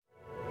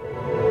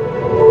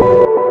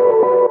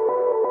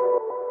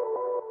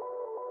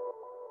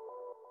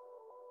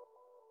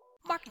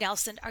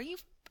Nelson, are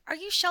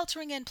you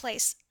sheltering in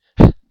place?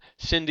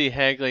 Cindy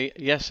Hagley,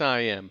 yes,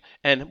 I am.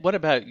 And what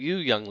about you,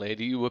 young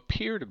lady? You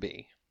appear to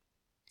be.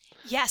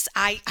 Yes,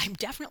 I'm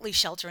definitely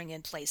sheltering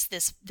in place.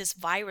 This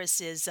virus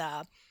is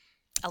a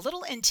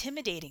little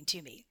intimidating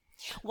to me.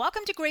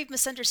 Welcome to Grave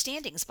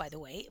Misunderstandings, by the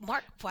way.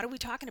 Mark, what are we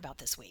talking about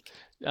this week?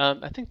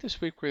 I think this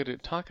week we're going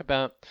to talk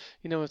about,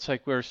 it's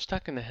like we're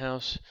stuck in the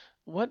house.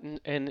 And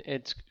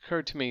it's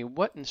occurred to me,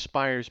 what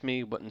inspires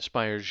me? What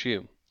inspires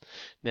you?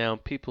 Now,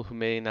 people who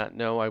may not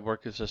know, I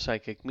work as a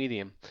psychic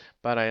medium,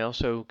 but I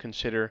also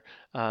consider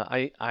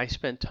I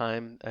spent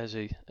time as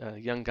a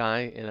young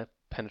guy in a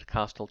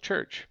Pentecostal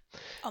church,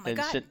 Oh my and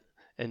God. si-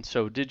 and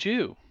so did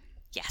you.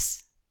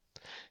 Yes.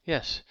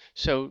 Yes.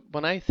 So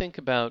when I think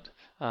about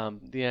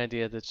the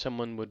idea that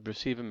someone would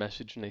receive a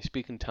message and they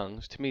speak in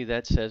tongues, to me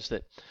that says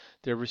that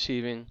they're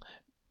receiving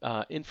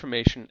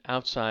information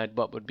outside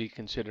what would be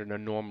considered a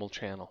normal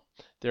channel.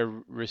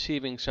 They're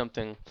receiving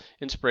something.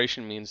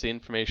 Inspiration means the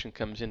information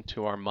comes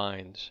into our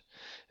minds.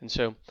 And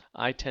so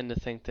I tend to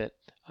think that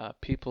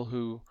people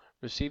who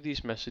receive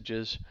these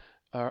messages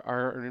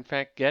are in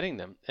fact getting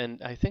them.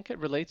 And I think it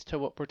relates to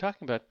what we're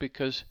talking about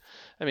because,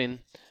 I mean,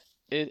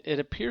 it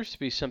appears to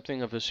be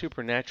something of a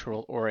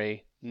supernatural or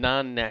a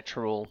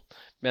non-natural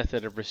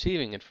method of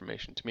receiving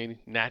information. To me,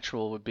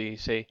 natural would be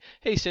say,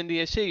 "Hey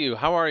Cindy, I see you.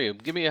 How are you?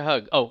 Give me a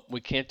hug." Oh, we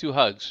can't do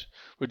hugs.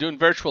 We're doing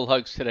virtual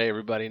hugs today,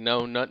 everybody.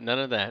 No, none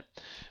of that.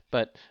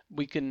 But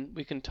we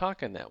can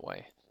talk in that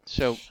way.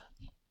 So,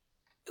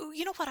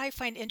 You know what I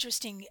find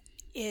interesting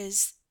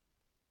is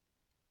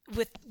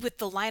with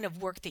the line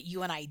of work that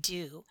you and I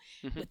do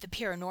mhm. with the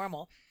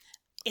paranormal,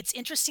 it's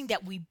interesting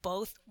that we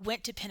both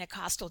went to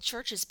Pentecostal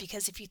churches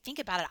because if you think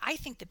about it, I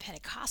think the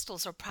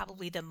Pentecostals are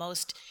probably the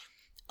most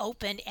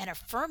open and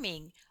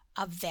affirming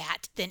of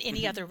that than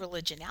any Mhm. other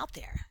religion out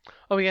there.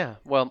 Oh yeah.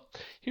 Well,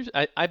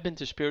 I've been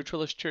to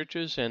spiritualist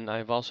churches, and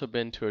I've also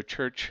been to a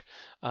church.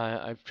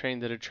 I've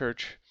trained at a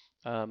church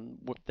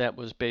that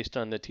was based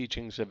on the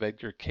teachings of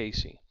Edgar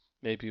Casey.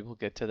 Maybe we'll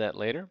get to that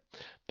later,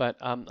 but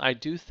I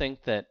do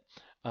think that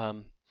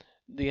um,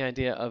 the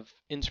idea of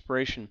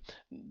inspiration,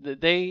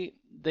 they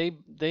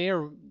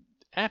are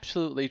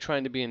absolutely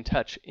trying to be in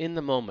touch in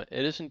the moment.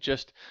 It isn't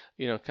just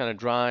kind of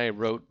dry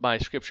rote by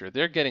scripture.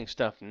 They're getting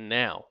stuff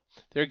now.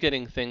 They're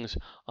getting things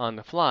on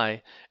the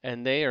fly,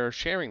 and they are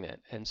sharing that.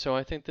 And so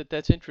I think that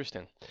that's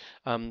interesting.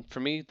 For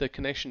me, the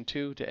connection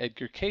to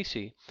Edgar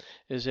Casey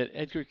is that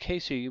Edgar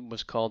Casey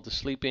was called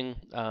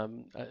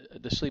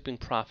the sleeping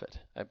prophet,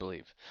 I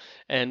believe.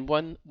 And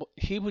one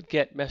he would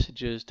get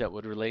messages that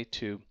would relate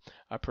to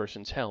a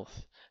person's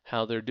health,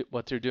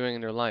 what they're doing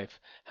in their life,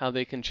 how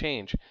they can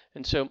change.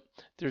 And so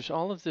there's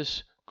all of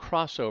this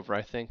crossover,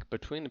 I think,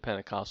 between the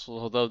Pentecostals,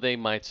 although they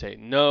might say,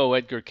 no,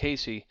 Edgar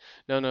Casey,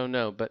 no, no,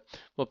 no. But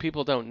what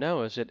people don't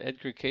know is that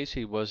Edgar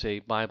Casey was a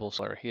Bible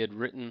scholar. He had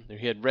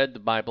read the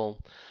Bible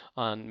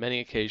on many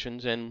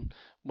occasions and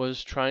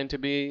was trying to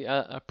be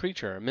a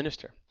preacher, a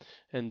minister.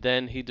 And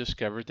then he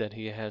discovered that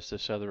he has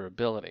this other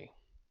ability.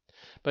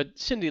 But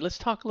Cindy, let's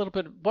talk a little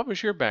bit. What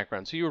was your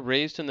background? So you were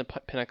raised in the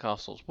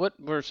Pentecostals. What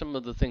were some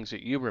of the things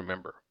that you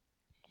remember?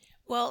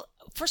 Well,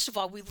 first of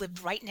all, we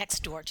lived right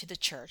next door to the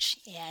church,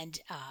 and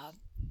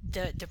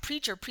the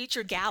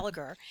preacher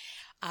Gallagher,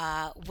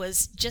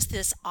 was just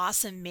this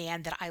awesome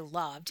man that I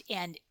loved.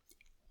 And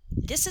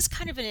this is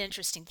kind of an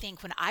interesting thing.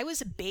 When I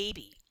was a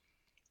baby,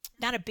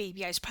 not a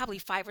baby, I was probably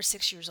 5 or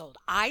 6 years old,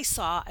 I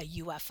saw a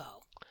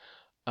UFO.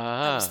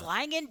 I was Ah,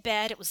 lying in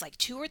bed. It was like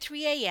 2 or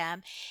 3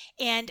 a.m.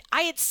 And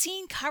I had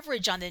seen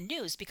coverage on the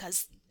news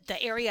because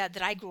the area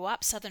that I grew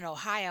up, Southern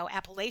Ohio,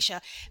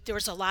 Appalachia, there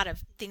was a lot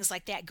of things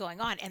like that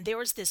going on. And there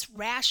was this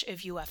rash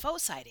of UFO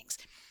sightings.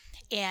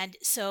 And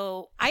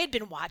so I had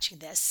been watching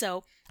this.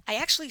 So I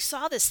actually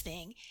saw this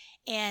thing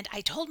and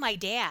I told my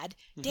dad,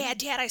 hmm.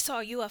 Dad, I saw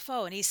a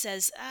UFO. And he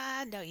says,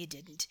 no, you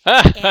didn't.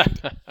 And Ah,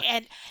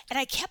 and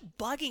I kept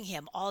bugging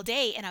him all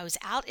day. And I was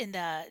out in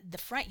the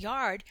front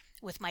yard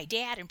with my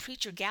dad, and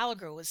Preacher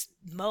Gallagher was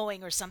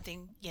mowing or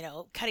something,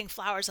 cutting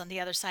flowers on the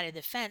other side of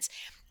the fence.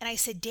 And I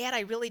said, Dad, I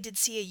really did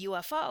see a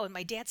UFO. And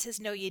my dad says,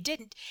 no, you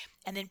didn't.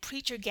 And then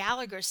Preacher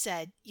Gallagher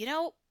said,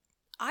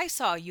 I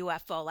saw a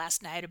UFO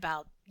last night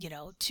about,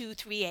 2,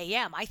 3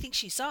 a.m. I think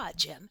she saw it,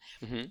 Jim.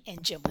 hmm.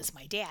 And Jim was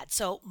my dad.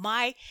 So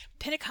my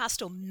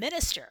Pentecostal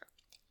minister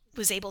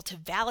was able to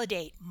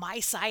validate my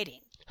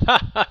sighting.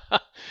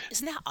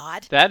 Isn't that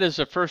odd? That is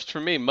a first for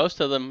me. Most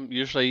of them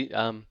usually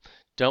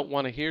don't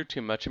want to hear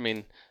too much. I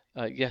mean,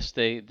 yes,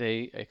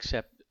 they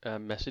accept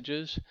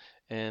messages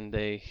and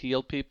they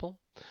heal people,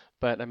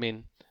 but I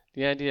mean,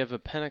 the idea of a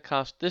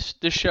Pentecost. This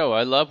show,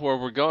 I love where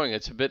we're going.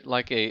 It's a bit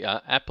like a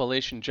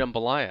Appalachian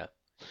jambalaya.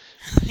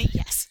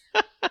 Yes,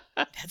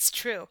 that's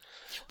true.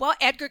 Well,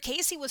 Edgar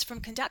Casey was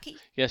from Kentucky.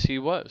 Yes, he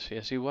was.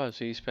 Yes, he was.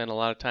 He spent a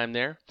lot of time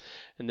there,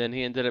 and then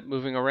he ended up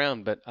moving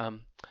around. But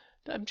I'm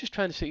just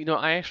trying to say,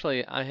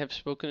 I have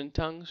spoken in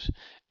tongues,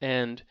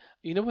 and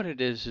you know what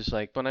it is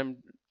like when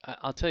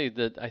I'll tell you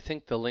that I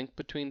think the link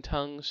between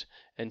tongues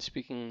and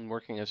speaking and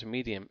working as a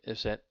medium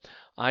is that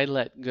I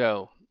let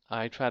go.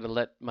 I try to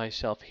let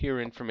myself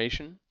hear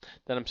information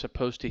that I'm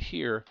supposed to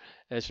hear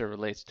as it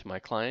relates to my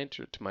client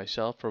or to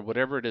myself or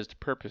whatever it is the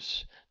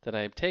purpose that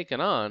I've taken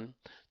on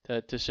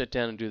to sit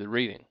down and do the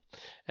reading.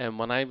 And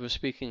when I was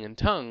speaking in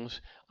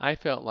tongues, I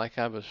felt like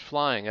I was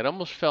flying. It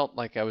almost felt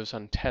like I was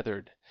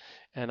untethered.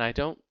 And I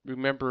don't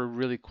remember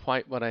really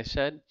quite what I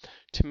said.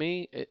 To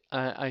me,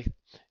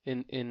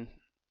 in in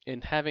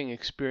in having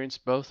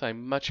experienced both, I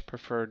much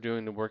prefer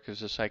doing the work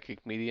as a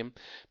psychic medium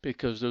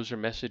because those are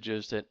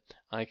messages that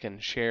I can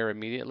share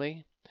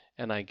immediately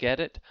and I get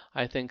it.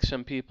 I think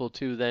some people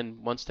too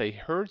then once they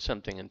heard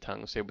something in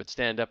tongues, they would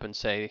stand up and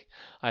say,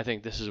 I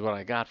think this is what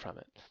I got from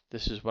it.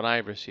 This is what I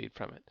received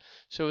from it.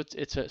 So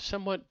it's a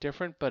somewhat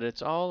different, but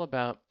it's all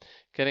about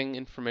getting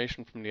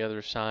information from the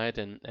other side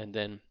and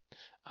then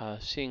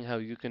seeing how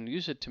you can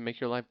use it to make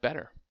your life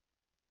better.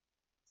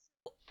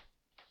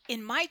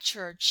 In my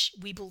church,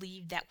 we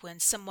believed that when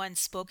someone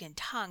spoke in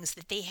tongues,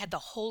 that they had the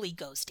Holy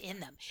Ghost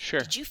in them. Sure.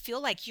 Did you feel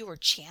like you were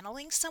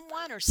channeling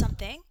someone or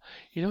something?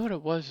 You know what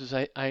it was is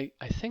I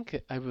think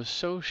I was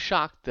so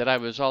shocked that I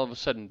was all of a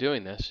sudden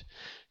doing this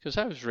because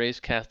I was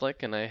raised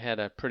Catholic and I had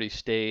a pretty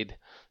staid,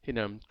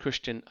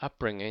 Christian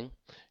upbringing.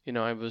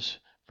 I was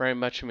very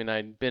much,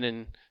 I'd been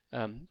in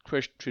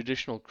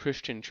traditional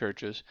Christian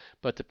churches,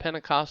 but the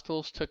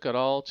Pentecostals took it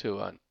all to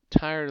an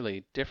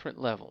entirely different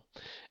level.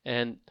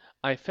 And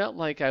I felt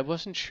like I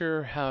wasn't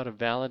sure how to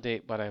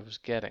validate what I was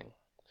getting.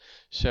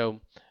 So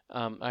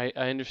I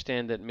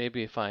understand that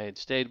maybe if I had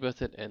stayed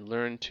with it and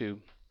learned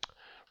to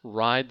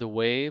ride the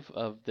wave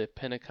of the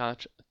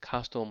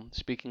Pentecostal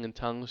speaking in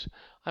tongues,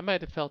 I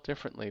might have felt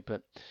differently,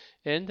 but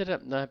it ended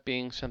up not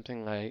being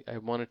something I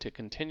wanted to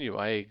continue.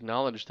 I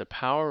acknowledged the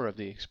power of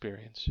the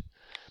experience,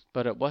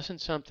 but it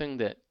wasn't something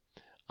that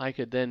I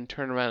could then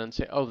turn around and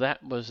say, oh,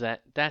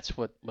 that's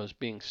what was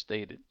being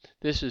stated.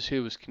 This is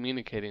who was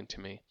communicating to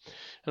me.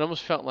 It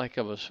almost felt like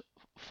I was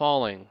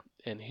falling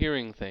and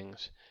hearing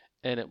things,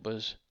 and it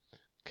was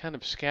kind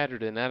of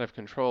scattered and out of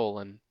control,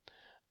 and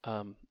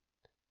um,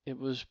 it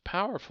was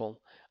powerful.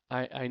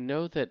 I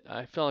know that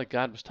I felt like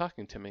God was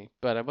talking to me,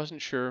 but I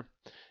wasn't sure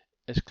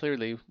as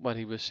clearly what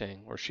he was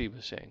saying or she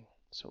was saying,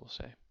 so we'll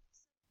say.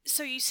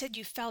 So you said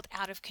you felt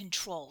out of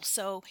control.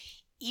 So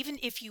even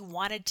if you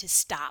wanted to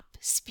stop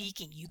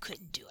speaking, you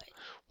couldn't do it.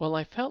 Well,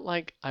 I felt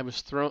like I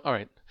was thrown. All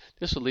right,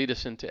 this will lead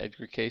us into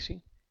Edgar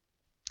Casey.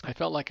 I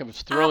felt like I was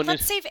Um, thrown in.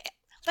 let's save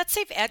let's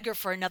save Edgar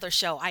for another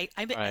show. All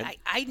right.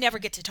 I never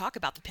get to talk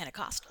about the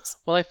Pentecostals.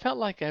 Well, I felt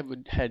like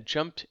had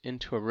jumped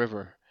into a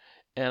river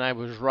and I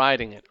was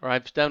riding it, or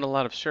I've done a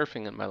lot of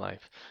surfing in my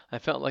life. I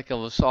felt like I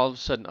was all of a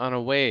sudden on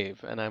a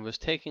wave, and I was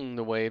taking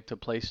the wave to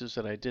places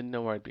that I didn't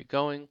know where I'd be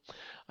going.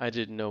 I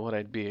didn't know what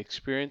I'd be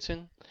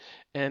experiencing,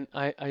 and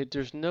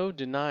there's no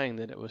denying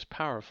that it was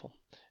powerful,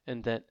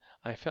 and that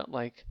I felt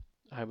like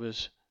I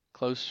was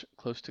close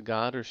to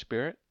God or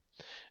Spirit,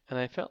 and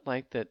I felt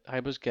like that I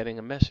was getting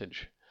a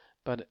message,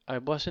 but I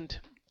wasn't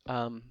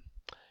um,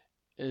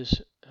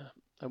 is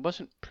I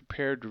wasn't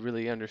prepared to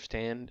really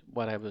understand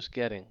what I was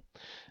getting.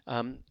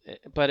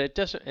 But it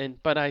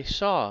doesn't. But I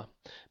saw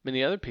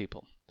many other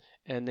people,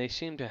 and they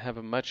seemed to have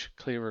a much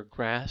clearer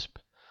grasp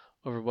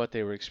over what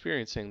they were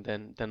experiencing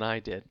than I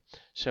did.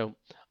 So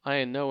I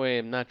in no way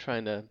am not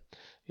trying to,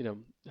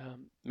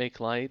 make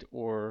light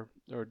or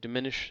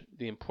diminish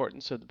the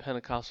importance of the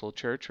Pentecostal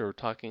church or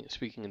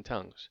speaking in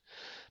tongues.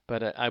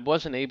 But I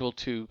wasn't able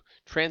to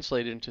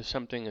translate it into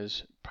something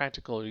as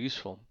practical or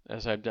useful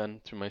as I've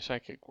done through my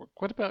psychic work.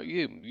 What about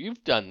you?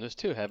 You've done this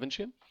too, haven't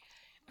you?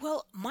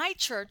 Well, my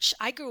church,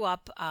 I grew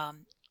up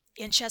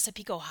in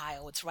Chesapeake,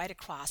 Ohio. It's right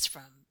across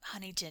from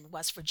Huntington,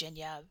 West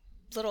Virginia,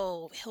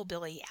 little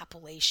hillbilly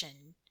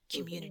Appalachian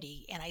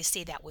community. And I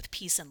say that with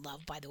peace and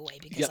love, by the way,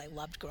 because Yep. I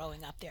loved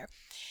growing up there.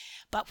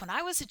 But when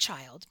I was a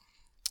child,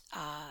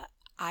 uh,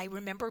 I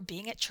remember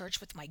being at church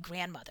with my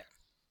grandmother.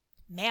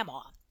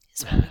 Mamaw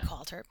is what we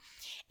called her.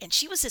 And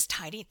she was this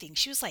tiny thing.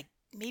 She was like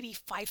maybe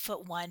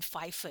 5'1",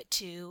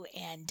 5'2",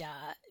 and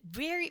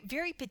very,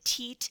 very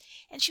petite.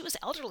 And she was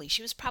elderly.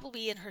 She was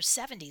probably in her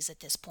 70s at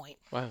this point.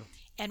 Wow.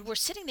 And we're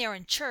sitting there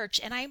in church,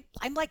 and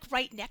I'm like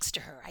right next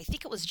to her. I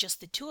think it was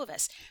just the two of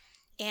us.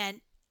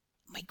 And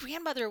my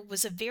grandmother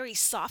was a very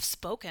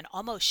soft-spoken,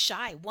 almost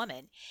shy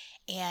woman,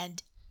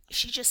 and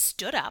she just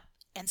stood up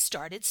and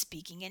started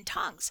speaking in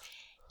tongues.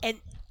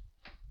 And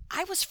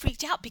I was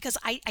freaked out because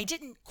I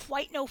didn't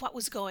quite know what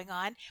was going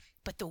on.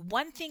 But the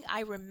one thing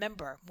I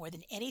remember more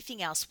than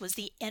anything else was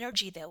the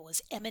energy that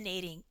was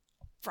emanating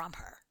from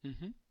her.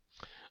 hmm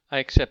I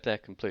accept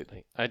that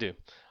completely. I do.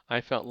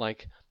 I felt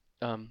like,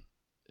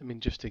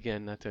 just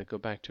again, not to go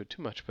back to it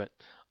too much, but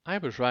I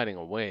was riding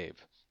a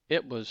wave.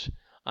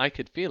 I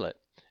could feel it,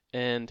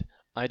 and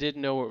I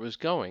didn't know where it was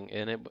going,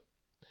 and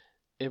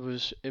it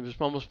was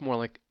almost more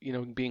like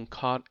being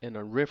caught in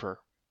a river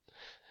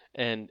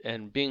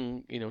and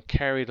being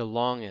carried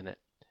along in it,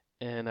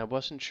 and I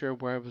wasn't sure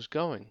where I was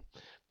going,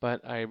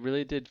 but I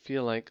really did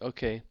feel like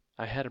okay,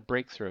 I had a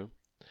breakthrough.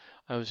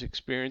 I was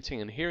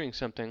experiencing and hearing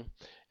something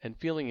and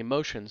feeling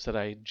emotions that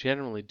I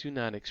generally do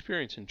not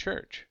experience in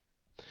church.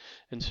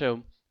 And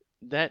so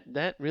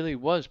that really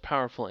was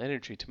powerful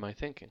energy to my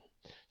thinking.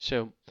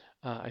 So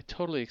I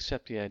totally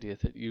accept the idea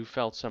that you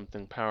felt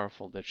something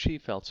powerful, that she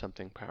felt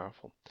something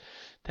powerful.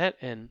 That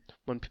and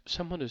when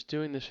someone is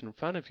doing this in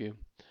front of you,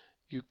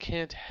 you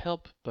can't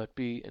help but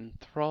be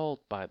enthralled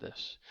by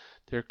this.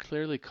 They're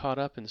clearly caught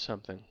up in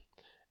something.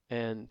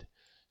 And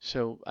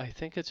so I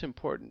think it's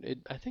important.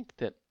 I think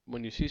that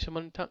when you see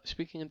someone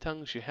speaking in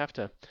tongues, you have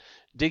to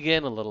dig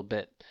in a little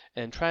bit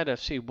and try to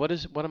see what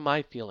am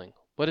I feeling?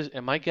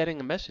 Am I getting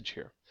a message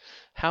here?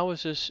 How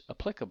is this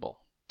applicable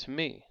to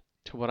me,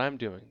 to what I'm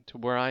doing, to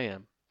where I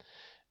am?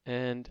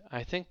 And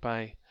I think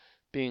by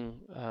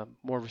being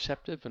more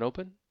receptive and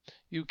open,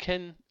 you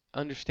can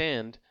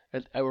understand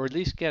or at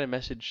least get a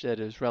message that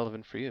is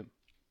relevant for you.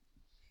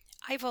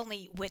 I've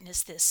only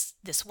witnessed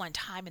this one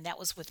time, and that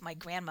was with my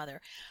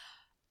grandmother.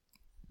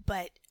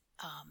 But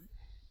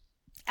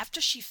after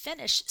she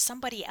finished,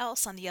 somebody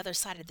else on the other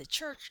side of the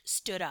church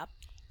stood up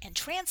and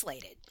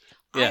translated.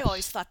 I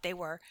always Yes. thought they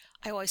were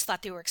I always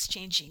thought they were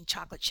exchanging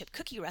chocolate chip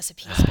cookie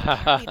recipes, but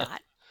apparently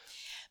not.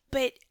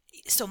 But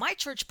so my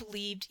church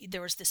believed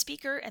there was the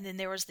speaker and then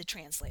there was the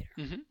translator.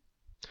 hmm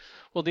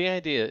Well, the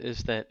idea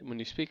is that when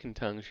you speak in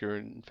tongues, you're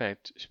in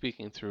fact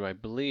speaking through, I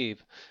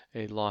believe,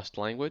 a lost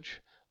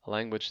language, a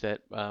language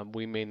that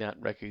we may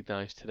not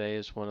recognize today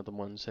as one of the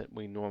ones that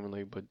we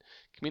normally would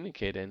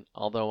communicate in.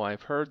 Although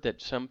I've heard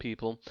that some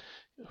people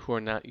who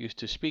are not used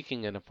to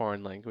speaking in a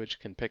foreign language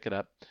can pick it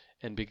up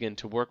and begin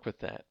to work with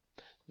that.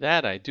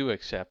 That I do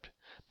accept,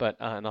 but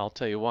and I'll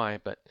tell you why.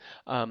 But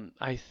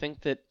I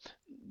think that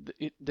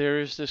there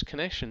is this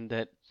connection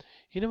that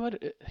you know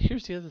what?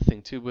 Here's the other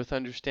thing too with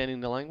understanding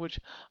the language.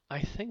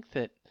 I think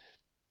that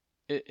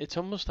it's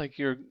almost like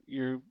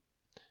you're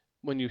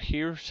when you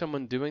hear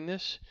someone doing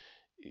this,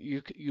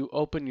 you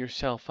open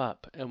yourself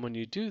up, and when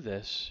you do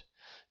this,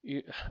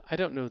 you I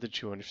don't know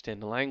that you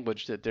understand the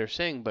language that they're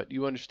saying, but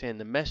you understand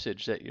the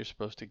message that you're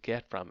supposed to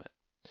get from it.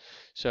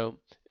 So,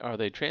 are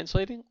they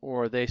translating,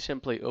 or are they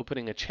simply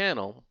opening a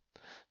channel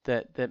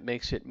that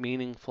makes it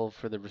meaningful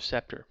for the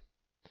receptor?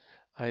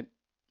 I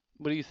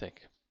What do you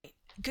think?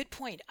 Good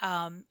point.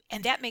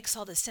 And that makes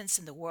all the sense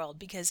in the world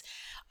because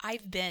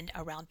I've been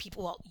around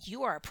people. Well,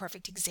 you are a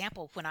perfect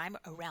example. When I'm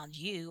around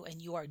you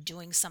and you are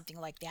doing something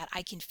like that,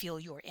 I can feel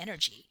your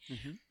energy.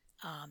 hmm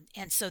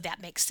And so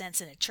that makes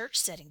sense in a church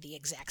setting, the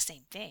exact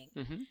same thing.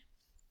 hmm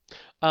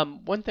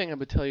One thing I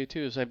would tell you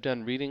too is I've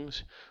done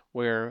readings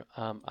where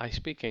I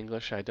speak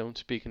English. I don't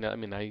speak I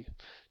mean, I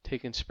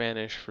taken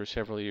Spanish for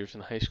several years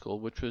in high school,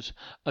 which was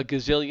a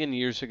gazillion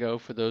years ago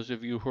for those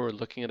of you who are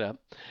looking it up.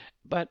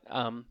 But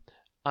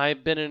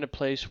I've been in a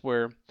place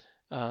where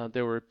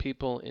there were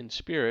people in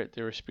spirit,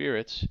 there were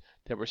spirits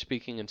that were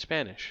speaking in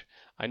Spanish.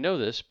 I know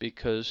this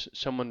because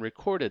someone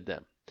recorded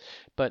them.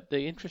 But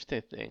the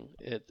interesting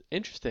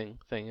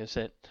thing is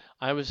that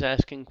I was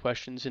asking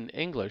questions in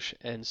English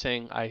and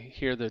saying, I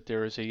hear that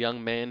there is a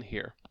young man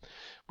here.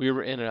 We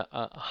were in a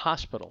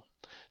hospital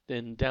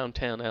in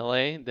downtown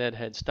LA that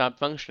had stopped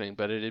functioning,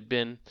 but it had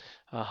been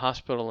a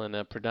hospital in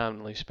a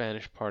predominantly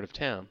Spanish part of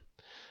town.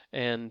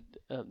 And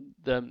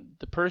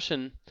the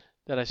person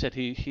that I said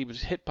he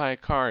was hit by a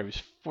car. He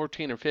was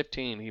 14 or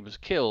 15. He was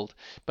killed,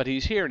 but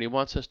he's here and he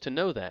wants us to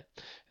know that.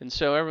 And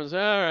so everyone's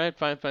all right,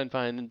 fine, fine,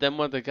 fine. And then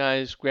one of the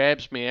guys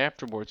grabs me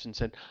afterwards and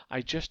said,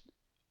 I just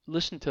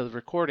listened to the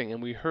recording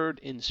and we heard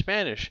in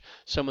Spanish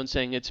someone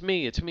saying, it's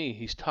me, it's me.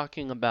 He's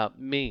talking about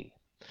me.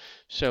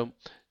 So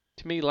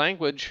to me,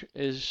 language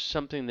is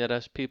something that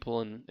us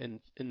people in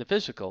the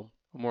physical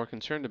are more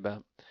concerned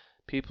about.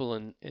 People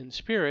in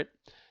spirit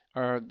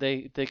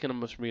they can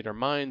almost read our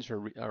minds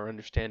or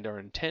understand our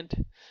intent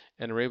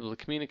and are able to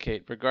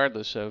communicate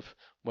regardless of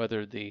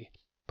whether the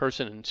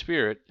person in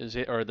spirit is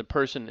or the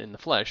person in the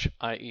flesh,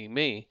 i.e.,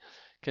 me,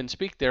 can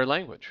speak their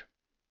language.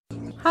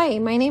 Hi,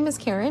 my name is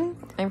Karen.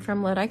 I'm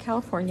from Lodi,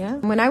 California.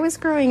 When I was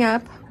growing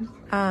up,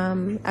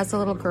 as a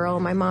little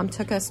girl, my mom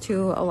took us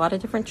to a lot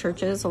of different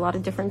churches, a lot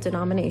of different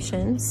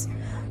denominations.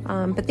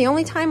 But the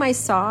only time I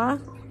saw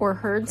or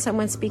heard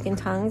someone speak in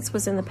tongues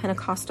was in the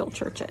Pentecostal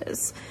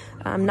churches,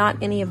 not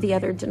any of the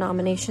other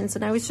denominations.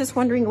 And I was just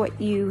wondering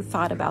what you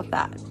thought about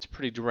that. It's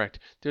pretty direct.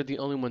 They're the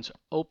only ones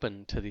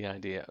open to the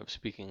idea of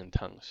speaking in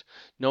tongues.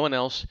 No one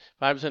else.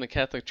 If I was in a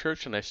Catholic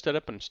church and I stood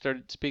up and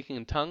started speaking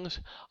in tongues,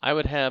 I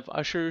would have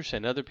ushers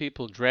and other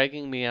people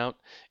dragging me out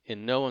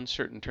in no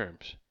uncertain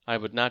terms. I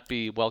would not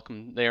be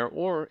welcome there,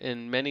 or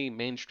in many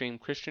mainstream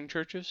Christian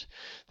churches,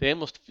 they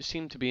almost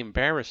seem to be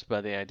embarrassed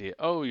by the idea.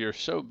 Oh, you're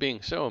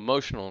being so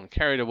emotional and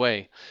carried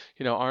away.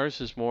 You know, ours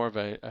is more of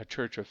a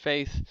church of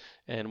faith,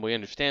 and we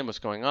understand what's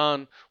going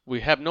on.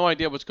 We have no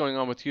idea what's going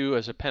on with you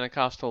as a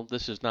Pentecostal.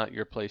 This is not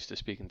your place to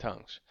speak in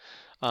tongues.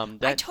 I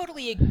That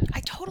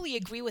totally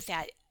agree with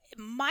that.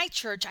 My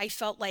church, I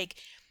felt like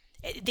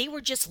they were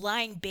just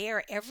lying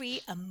bare every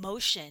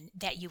emotion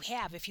that you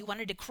have. If you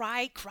wanted to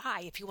cry,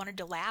 cry. If you wanted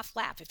to laugh,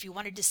 laugh. If you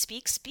wanted to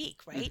speak,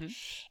 speak, right? hmm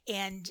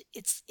And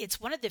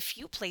it's one of the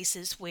few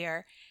places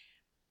where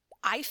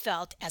I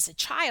felt as a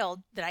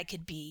child that I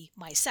could be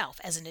myself.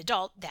 As an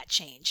adult, that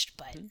changed,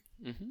 but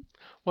hmm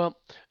Well,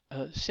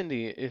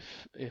 Cindy,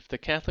 if the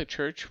Catholic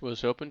Church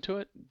was open to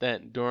it,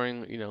 that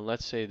during,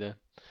 let's say the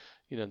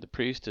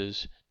priest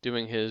is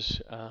doing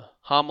his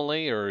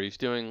homily, or he's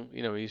doing,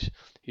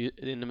 he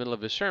in the middle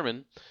of his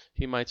sermon,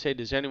 he might say,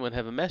 "Does anyone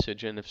have a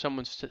message?" And if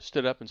someone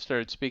stood up and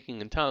started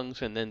speaking in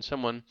tongues, and then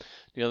someone on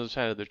the other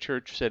side of the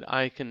church said,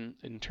 "I can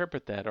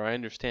interpret that," or "I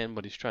understand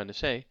what he's trying to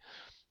say,"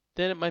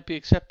 then it might be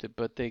accepted.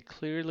 But they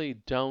clearly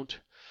don't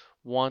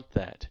want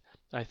that.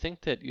 I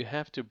think that you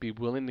have to be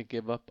willing to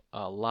give up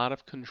a lot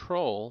of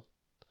control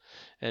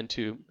and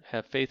to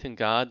have faith in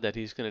God that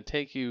He's going to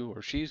take you,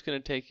 or she's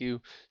going to take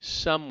you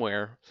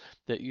somewhere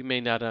that you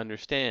may not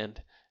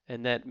understand,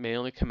 and that may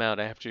only come out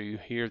after you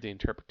hear the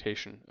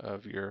interpretation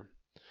of your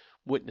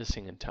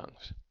witnessing in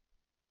tongues.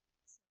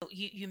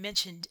 You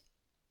mentioned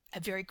a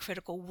very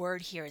critical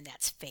word here, and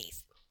that's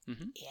faith.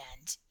 Mm-hmm.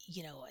 And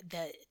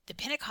the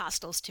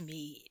Pentecostals, to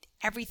me,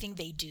 everything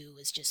they do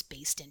is just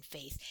based in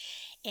faith.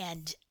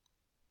 And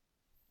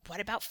what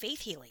about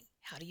faith healing?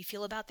 How do you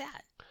feel about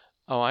that?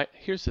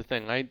 Here's the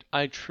thing.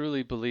 I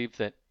truly believe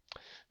that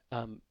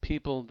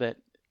people that,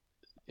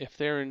 if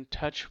they're in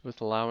touch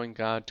with allowing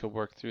God to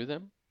work through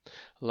them,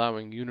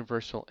 allowing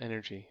universal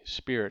energy,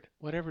 spirit,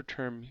 whatever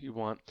term you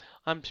want,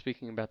 I'm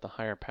speaking about the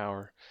higher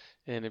power.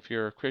 And if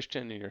you're a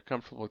Christian and you're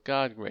comfortable with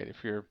God, great.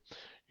 If you're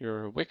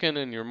a Wiccan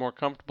and you're more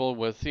comfortable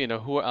with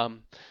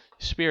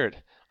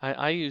spirit,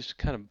 I use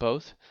kind of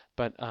both.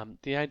 But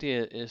the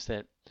idea is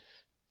that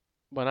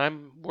when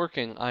I'm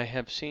working, I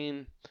have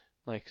seen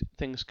like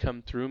things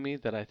come through me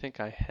that I think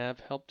I have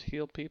helped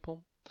heal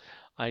people.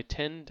 It's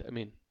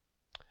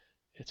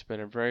been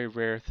a very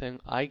rare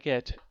thing. I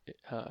get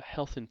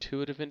health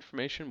intuitive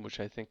information, which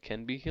I think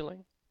can be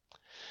healing,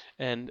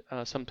 and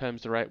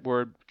sometimes the right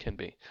word can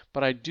be.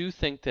 But I do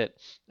think that,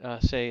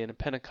 say, in a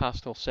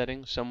Pentecostal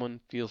setting, someone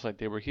feels like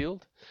they were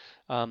healed.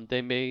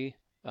 They may,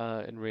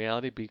 in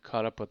reality, be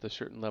caught up with a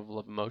certain level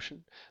of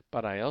emotion.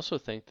 But I also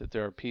think that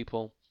there are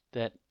people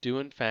that do,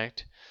 in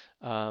fact,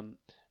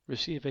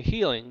 receive a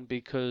healing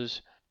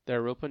because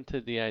they're open to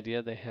the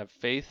idea, they have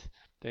faith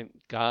that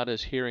God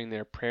is hearing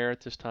their prayer at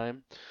this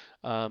time.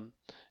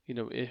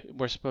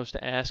 We're supposed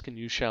to ask and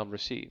you shall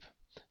receive.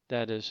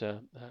 That is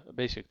a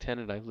basic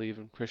tenet, I believe,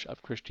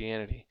 of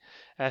Christianity.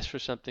 Ask for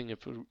something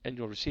and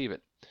you'll receive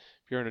it.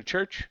 If you're in a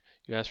church,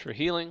 you ask for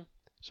healing,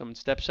 someone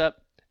steps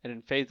up and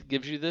in faith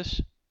gives you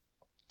this.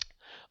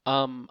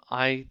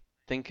 I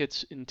think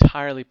it's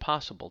entirely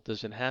possible.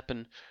 Does it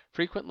happen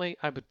frequently?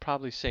 I would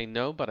probably say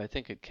no, but I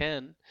think it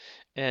can.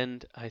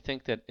 And I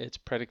think that it's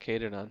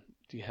predicated on,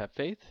 do you have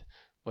faith?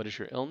 What is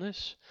your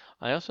illness?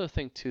 I also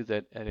think, too,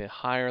 that at a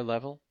higher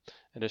level,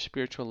 at a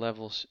spiritual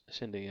level,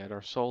 Cindy, at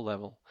our soul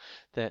level,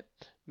 that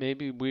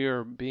maybe we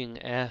are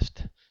being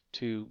asked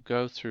to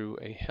go through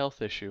a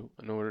health issue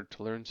in order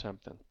to learn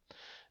something.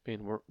 I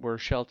mean, we're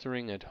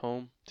sheltering at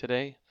home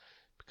today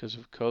because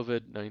of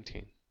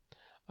COVID-19.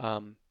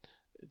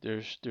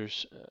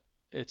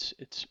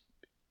 It's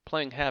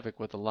playing havoc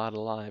with a lot of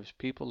lives.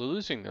 People are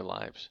losing their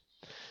lives.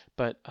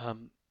 But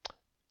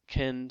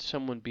can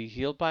someone be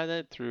healed by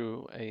that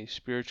through a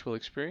spiritual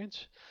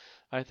experience?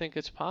 I think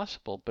it's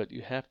possible, but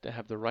you have to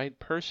have the right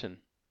person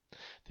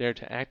there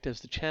to act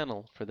as the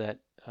channel for that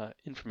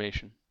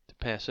information, to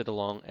pass it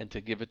along and to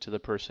give it to the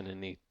person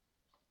in need.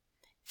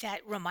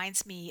 That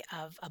reminds me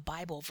of a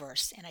Bible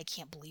verse, and I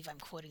can't believe I'm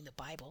quoting the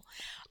Bible.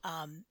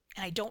 And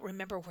I don't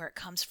remember where it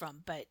comes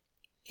from, but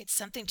it's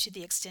something to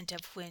the extent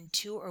of, when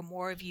two or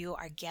more of you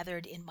are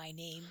gathered in my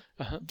name,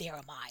 there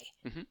am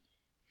I. Mm-hmm.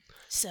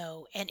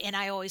 So, and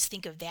I always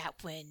think of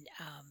that when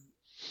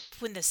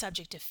the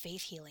subject of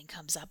faith healing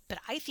comes up. But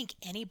I think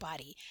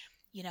anybody,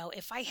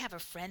 if I have a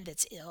friend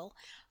that's ill,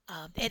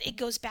 and it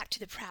goes back to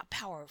the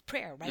power of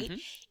prayer, right? Mm-hmm.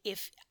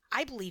 If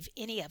I believe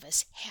any of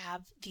us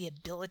have the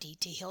ability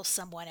to heal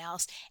someone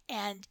else,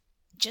 and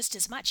just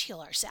as much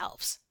heal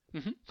ourselves.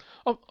 Mm-hmm.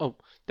 Oh,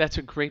 that's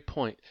a great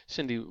point,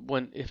 Cindy.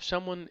 If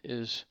someone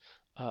is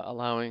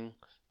allowing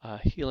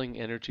healing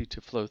energy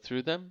to flow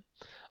through them,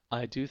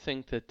 I do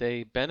think that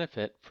they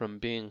benefit from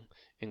being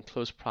in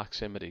close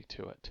proximity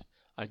to it.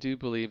 I do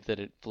believe that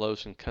it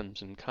flows and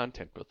comes in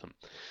contact with them.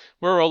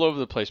 We're all over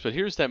the place, but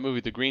here's that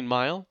movie, The Green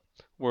Mile,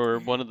 where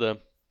one of the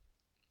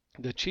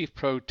chief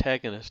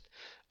protagonist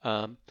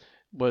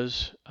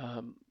was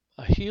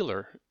a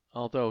healer,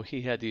 although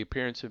he had the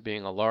appearance of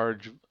being a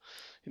large,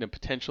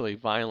 potentially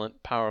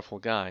violent, powerful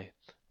guy.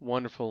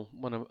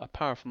 A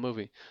powerful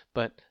movie.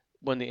 But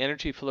when the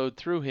energy flowed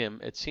through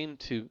him, it seemed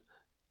to,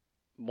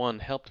 one,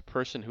 help the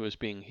person who was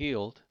being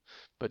healed,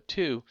 but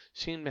two,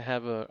 seemed to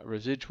have a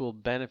residual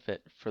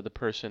benefit for the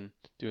person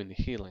doing the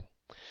healing.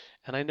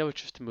 And I know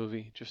it's just a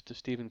movie, just a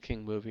Stephen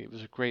King movie. It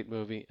was a great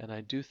movie, and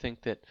I do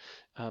think that,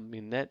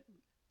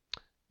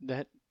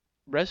 that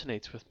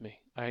resonates with me.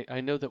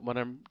 I know that when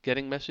I'm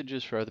getting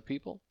messages for other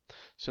people,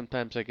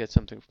 sometimes I get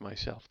something for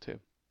myself too.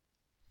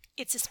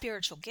 It's a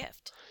spiritual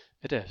gift.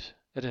 It is.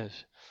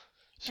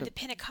 So, and the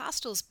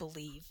Pentecostals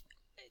believe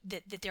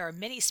that there are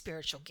many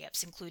spiritual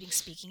gifts, including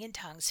speaking in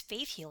tongues,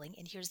 faith healing,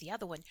 and here's the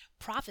other one,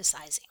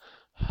 prophesizing.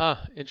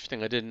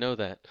 Interesting. I didn't know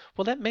that.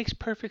 Well, that makes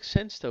perfect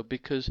sense, though,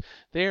 because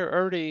they are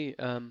already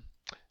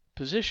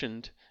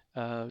positioned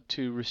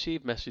to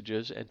receive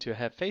messages and to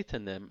have faith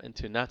in them and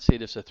to not see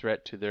it as a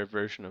threat to their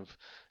version of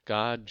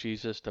God,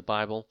 Jesus, the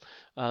Bible.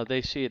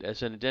 They see it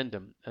as an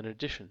addendum, an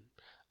addition,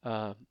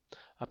 uh,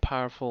 a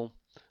powerful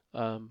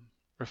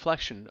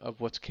reflection of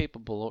what's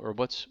capable or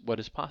what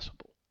is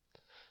possible.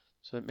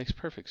 So it makes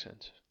perfect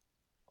sense.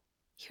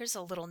 Here's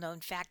a little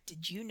known fact.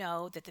 Did you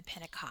know that the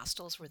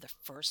Pentecostals were the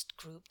first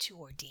group to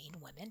ordain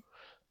women?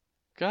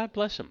 God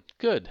bless them.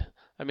 Good.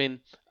 I mean,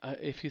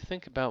 if you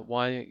think about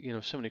why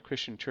so many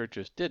Christian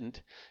churches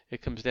didn't,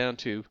 it comes down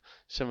to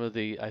some of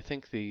I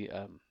think the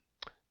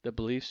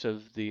beliefs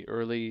of the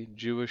early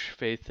Jewish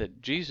faith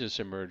that Jesus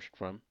emerged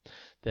from,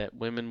 that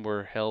women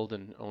were held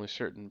in only a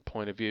certain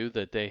point of view,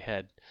 that they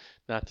had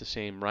not the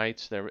same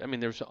rights.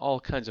 There's all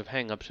kinds of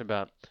hang-ups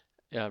about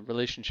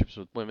relationships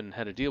with women and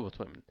how to deal with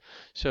women.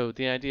 So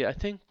the idea, I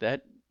think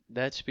that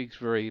speaks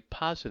very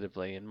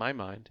positively in my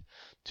mind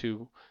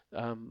to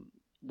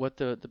what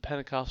the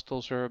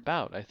Pentecostals are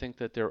about. I think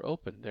that they're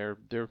open.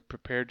 They're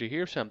prepared to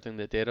hear something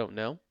that they don't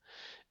know,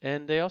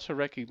 and they also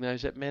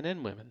recognize that men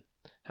and women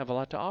have a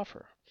lot to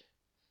offer.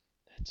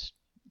 It's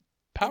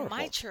powerful.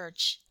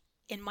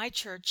 In my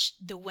church,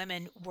 the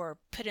women were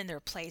put in their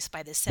place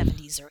by the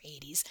 70s or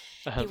 80s.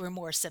 They were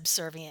more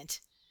subservient.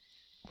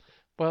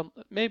 Well,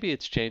 maybe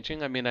it's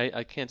changing. I mean,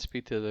 I can't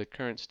speak to the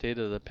current state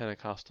of the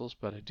Pentecostals,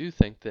 but I do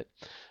think that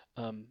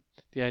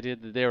the idea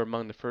that they were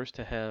among the first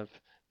to have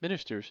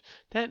ministers,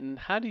 and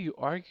how do you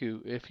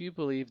argue if you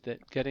believe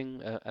that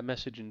getting a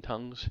message in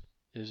tongues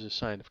is a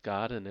sign of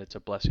God and it's a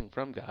blessing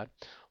from God?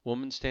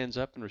 Woman stands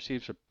up and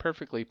receives a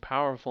perfectly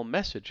powerful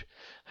message.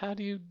 How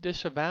do you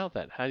disavow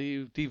that? How do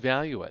you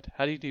devalue it?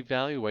 How do you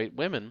devaluate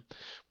women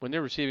when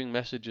they're receiving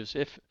messages,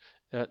 if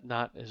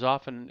not as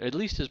often, at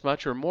least as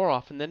much or more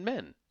often than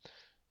men?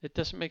 It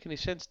doesn't make any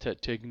sense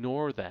to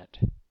ignore that.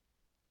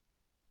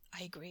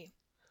 I agree.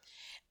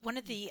 One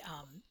of the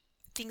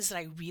things that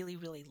I really,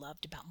 really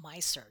loved about my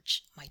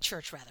church,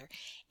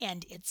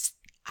 and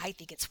I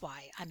think it's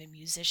why I'm a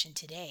musician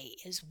today,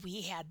 is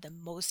we had the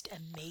most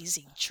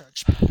amazing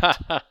church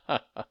band.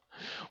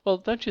 Well,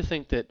 don't you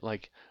think that,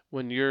 like,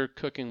 when you're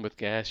cooking with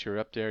gas, you're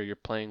up there, you're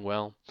playing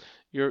well,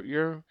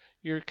 you're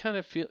kind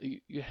of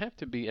you have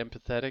to be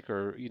empathetic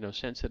or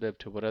sensitive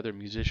to what other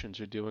musicians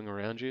are doing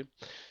around you.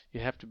 You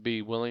have to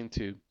be willing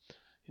to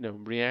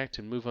react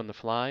and move on the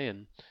fly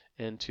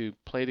and to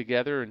play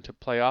together and to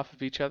play off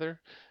of each other.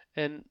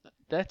 And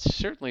that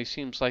certainly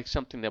seems like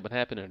something that would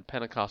happen in a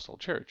Pentecostal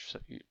church. So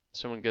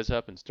someone gets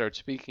up and starts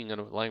speaking in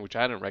a language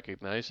I don't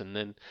recognize, and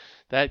then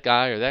that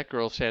guy or that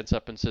girl stands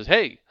up and says,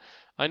 "Hey,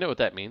 I know what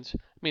that means."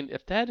 I mean,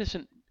 if that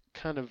isn't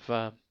kind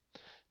of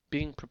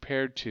being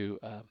prepared to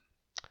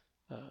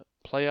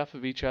play off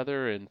of each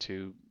other and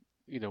to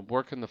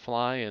work on the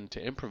fly and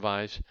to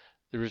improvise,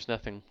 there is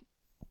nothing.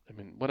 I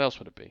mean, what else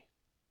would it be?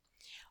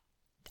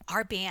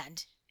 Our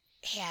band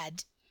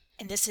had,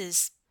 and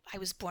I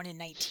was born in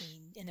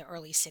the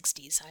early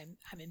 60s.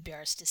 I'm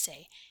embarrassed to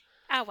say.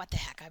 What the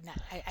heck? I'm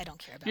not. I don't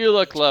care about. You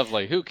look age.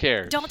 lovely. Who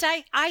cares? Don't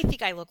I? I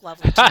think I look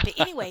lovely too. But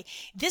anyway,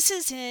 this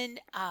is in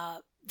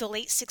the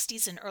late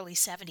 60s and early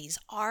 70s.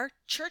 Our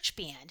church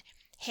band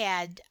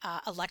had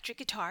electric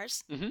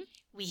guitars. Mm-hmm.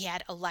 We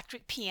had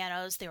electric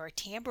pianos. There were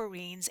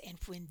tambourines, and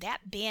when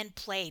that band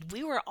played,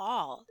 we were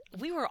all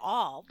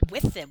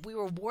with them. We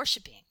were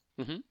worshiping.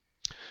 Mm-hmm.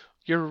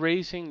 You're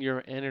raising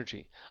your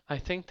energy. I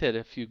think that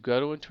if you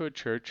go into a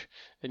church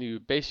and you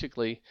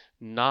basically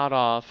nod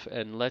off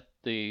and let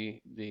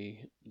the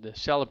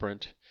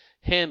celebrant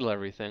handle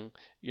everything,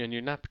 and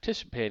you're not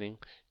participating,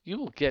 you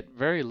will get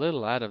very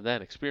little out of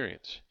that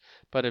experience.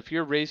 But if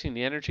you're raising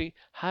the energy,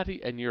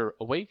 and you're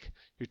awake,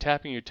 you're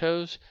tapping your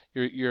toes,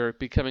 you're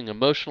becoming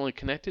emotionally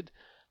connected,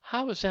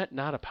 how is that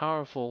not a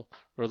powerful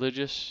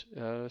religious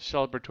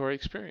celebratory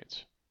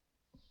experience?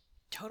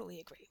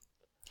 Totally agree.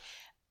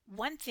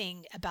 One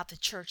thing about the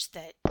church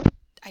that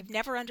I've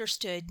never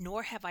understood,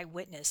 nor have I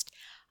witnessed,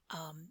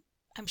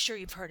 I'm sure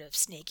you've heard of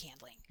snake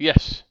handling.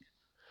 Yes.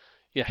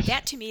 Yes.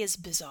 That to me is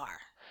bizarre.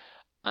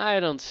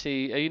 I don't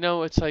see.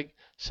 It's like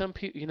some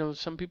people.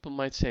 Some people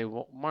might say,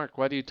 "Well, Mark,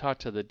 why do you talk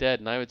to the dead?"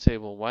 And I would say,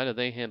 "Well, why do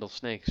they handle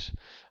snakes?"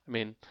 I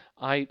mean,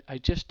 I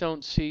just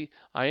don't see.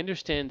 I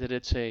understand that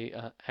it's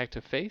a act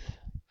of faith.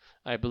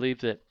 I believe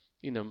that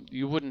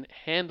you wouldn't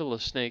handle a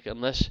snake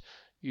unless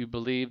you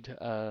believed,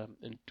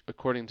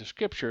 according to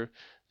Scripture,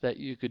 that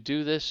you could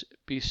do this,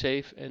 be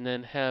safe, and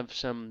then have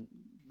some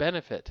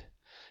benefit,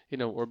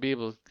 or be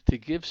able to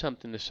give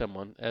something to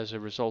someone as a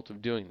result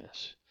of doing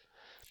this.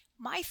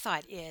 My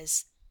thought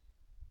is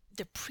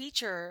the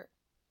preacher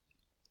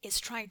is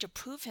trying to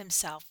prove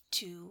himself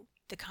to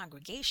the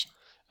congregation.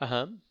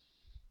 Uh-huh.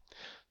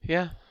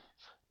 Yeah,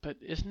 but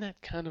isn't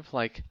that kind of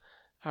like,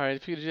 all right,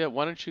 if you do that,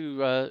 why don't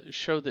you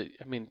show that?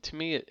 I mean, to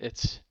me,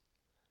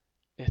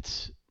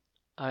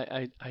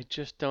 I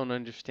just don't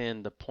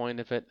understand the point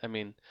of it. I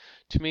mean,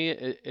 to me,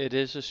 it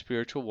is a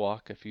spiritual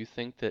walk. If you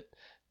think that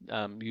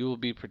you will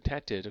be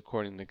protected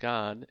according to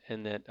God,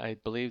 and that I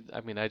believe,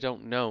 I mean, I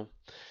don't know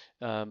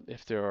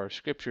if there are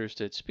scriptures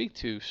that speak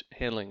to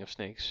handling of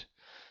snakes,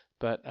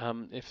 but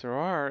if there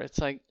are, it's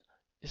like,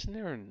 isn't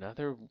there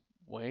another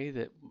way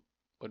that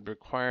would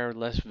require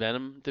less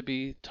venom to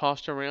be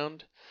tossed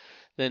around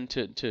than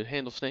to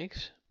handle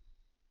snakes?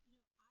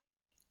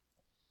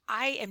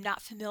 I am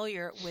not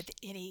familiar with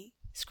any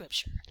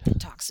scripture that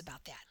talks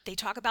about that. They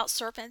talk about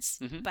serpents,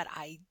 Hmm. but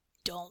I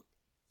don't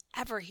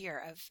ever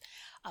hear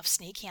of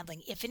snake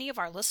handling. If any of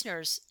our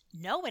listeners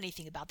know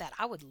anything about that,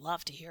 I would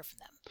love to hear from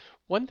them.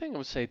 One thing I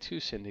would say too,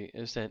 Cindy,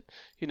 is that,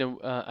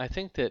 I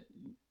think that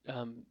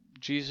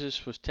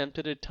Jesus was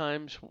tempted at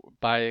times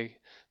by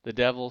the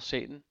devil,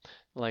 Satan.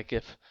 Like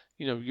if,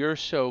 you're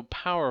so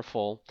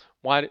powerful,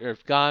 why, or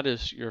if God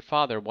is your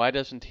father, why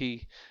doesn't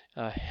he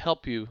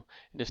help you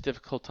in this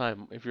difficult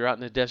time? If you're out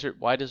in the desert,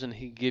 why doesn't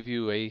he give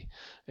you a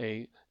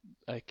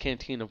a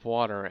canteen of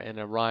water and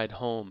a ride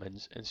home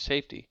and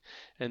safety?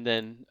 And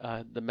then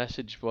the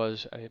message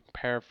was, I'm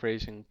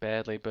paraphrasing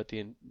badly, but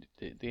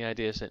the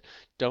idea is that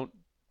don't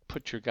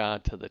put your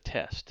God to the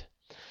test.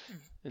 Mm.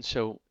 And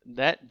so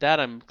that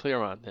I'm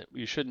clear on, that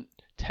you shouldn't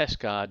test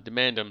God,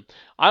 demand him,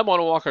 I want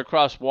to walk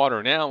across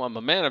water now, I'm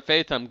a man of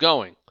faith, I'm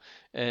going.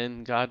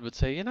 And God would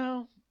say,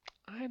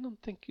 I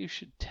don't think you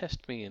should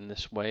test me in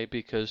this way,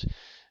 because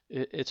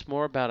it's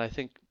more about, I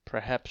think,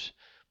 perhaps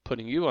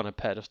putting you on a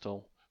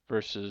pedestal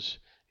versus,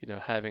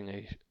 having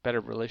a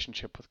better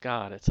relationship with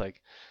God. It's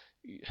like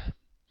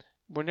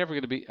we're never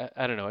going to be,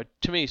 I don't know,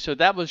 to me. So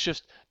that was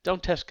just,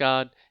 don't test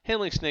God.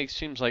 Handling snakes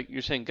seems like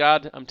you're saying,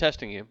 God, I'm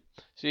testing you.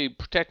 See,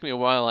 protect me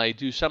while I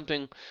do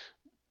something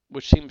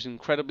which seems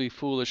incredibly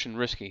foolish and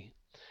risky.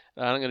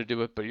 I'm going to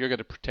do it, but you're going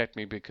to protect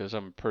me because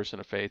I'm a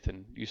person of faith,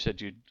 and you said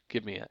you'd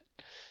give me it.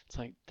 It's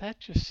like, that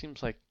just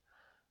seems like,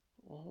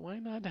 well, why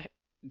not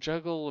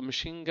juggle a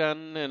machine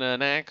gun and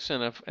an axe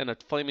and a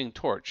flaming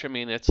torch? I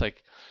mean, it's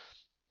like,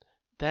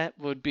 that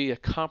would be a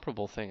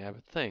comparable thing, I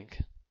would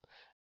think.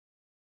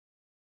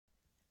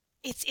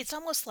 It's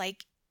almost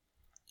like,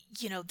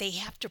 they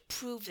have to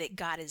prove that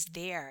God is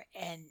there.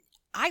 And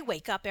I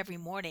wake up every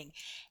morning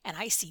and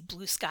I see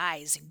blue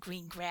skies and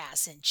green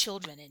grass and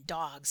children and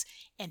dogs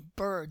and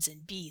birds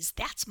and bees.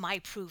 That's my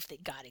proof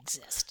that God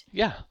exists.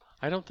 Yeah,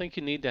 I don't think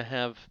you need to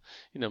have,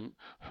 you know,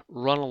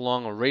 run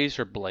along a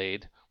razor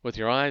blade with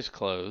your eyes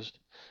closed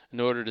in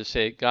order to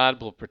say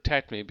God will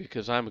protect me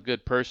because I'm a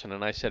good person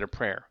and I said a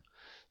prayer.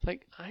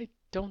 Like, I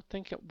don't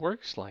think it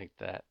works like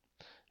that.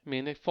 I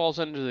mean, it falls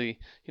under the,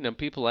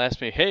 people ask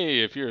me,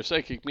 hey, if you're a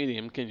psychic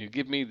medium, can you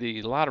give me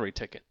the lottery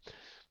ticket?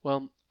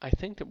 Well, I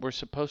think that we're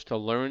supposed to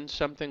learn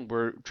something.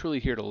 We're truly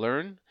here to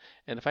learn.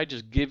 And if I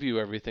just give you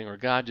everything, or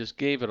God just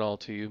gave it all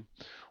to you,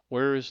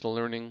 where is the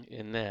learning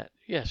in that?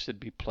 Yes, it'd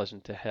be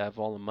pleasant to have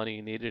all the money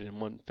you needed in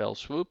one fell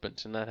swoop and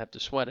to not have to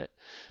sweat it.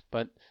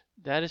 But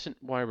that isn't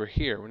why we're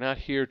here. We're not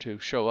here to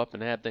show up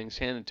and have things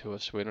handed to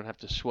us so we don't have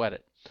to sweat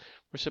it.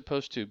 We're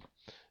supposed to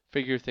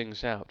figure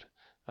things out.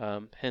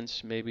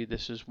 Hence, maybe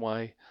this is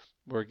why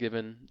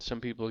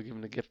some people are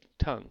given the gift of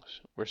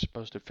tongues. We're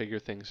supposed to figure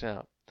things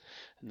out.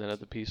 And then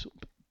other people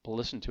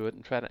listen to it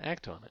and try to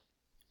act on it.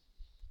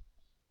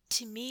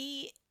 To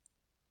me,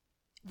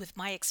 with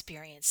my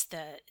experience,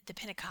 the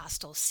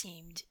Pentecostals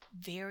seemed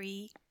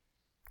very,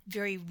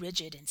 very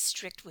rigid and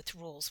strict with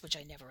rules, which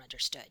I never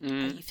understood.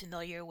 Are you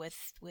familiar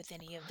with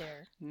any of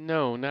their?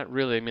 No, not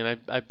really. I mean,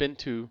 I've been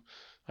to,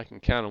 I can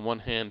count on one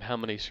hand how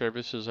many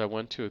services I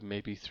went to.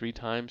 Maybe 3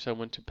 times I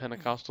went to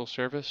Pentecostal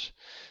service,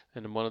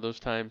 and in one of those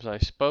times I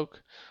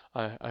spoke.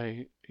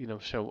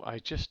 So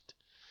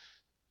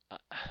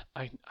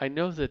I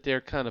know that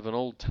they're kind of an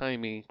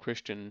old-timey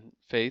Christian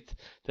faith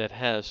that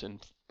has, and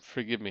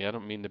forgive me, I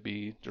don't mean to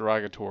be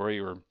derogatory,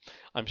 or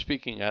I'm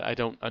speaking, I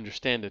don't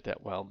understand it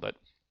that well, but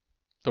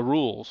the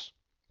rules,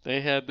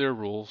 they had their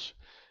rules,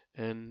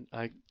 and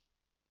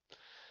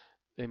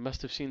they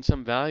must have seen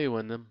some value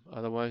in them,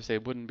 otherwise they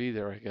wouldn't be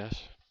there, I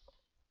guess.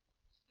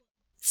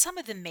 Some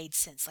of them made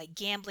sense, like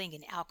gambling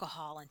and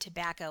alcohol and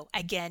tobacco.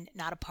 Again,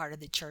 not a part of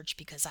the church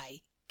because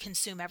I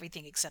consume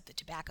everything except the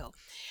tobacco.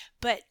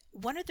 But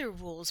one of their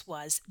rules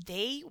was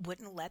they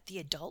wouldn't let the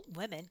adult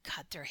women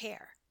cut their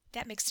hair.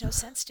 That makes no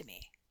sense to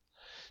me.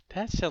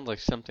 That sounds like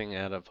something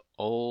out of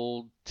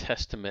Old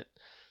Testament,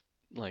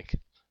 like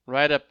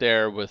right up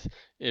there with,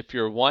 if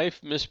your wife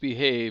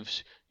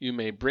misbehaves, you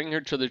may bring her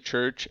to the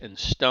church and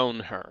stone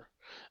her.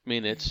 I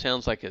mean, it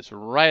sounds like it's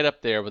right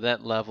up there with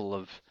that level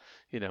of,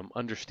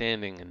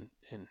 understanding,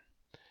 and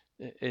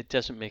it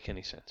doesn't make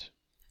any sense.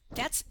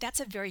 That's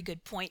a very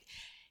good point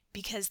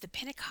because the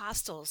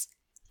Pentecostals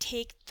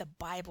take the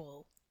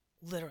Bible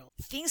literal.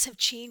 Things have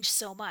changed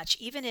so much.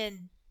 Even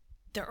in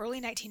the early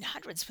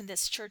 1900s, when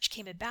this church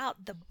came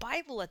about, the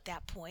Bible at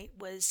that point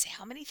was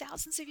how many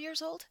thousands of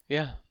years old?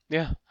 Yeah,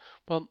 yeah.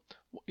 Well,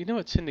 you know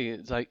what, Cindy?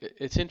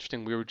 It's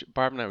interesting.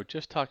 Barb and I were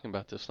just talking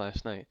about this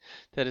last night.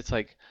 That it's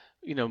like,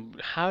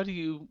 how do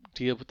you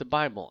deal with the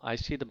Bible? I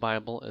see the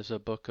Bible as a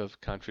book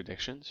of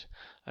contradictions.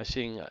 I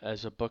see it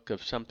as a book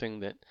of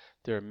something that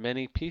there are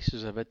many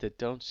pieces of it that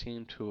don't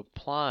seem to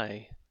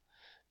apply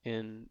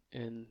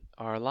in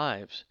our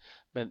lives.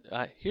 But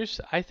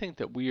I think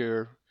that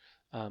we're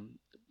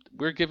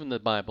given the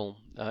Bible,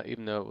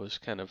 even though it was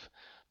kind of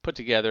put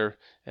together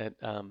at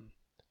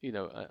you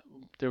know, uh,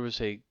 there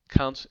was a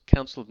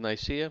Council of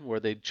Nicaea where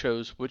they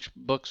chose which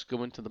books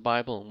go into the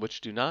Bible and which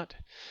do not.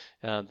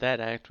 That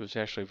act was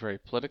actually very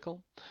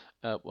political,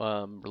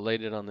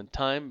 related on the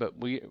time, but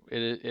we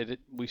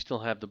still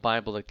have the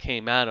Bible that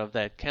came out of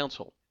that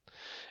council.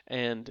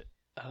 And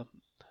um,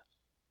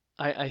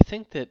 I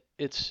think that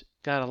it's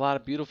got a lot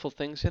of beautiful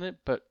things in it,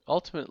 but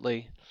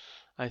ultimately,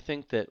 I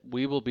think that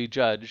we will be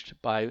judged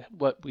by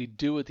what we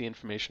do with the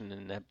information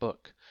in that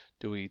book.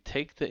 Do we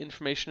take the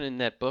information in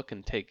that book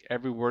and take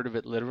every word of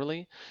it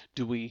literally?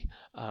 Do we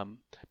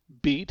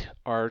beat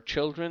our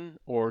children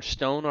or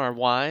stone our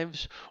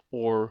wives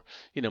or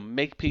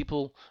make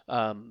people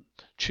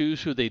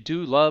choose who they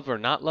do love or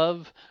not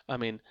love? I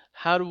mean,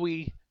 how do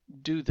we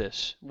do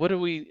this? What do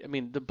we? I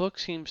mean, the book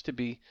seems to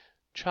be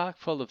chock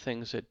full of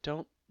things that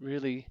don't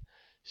really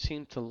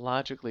seem to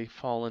logically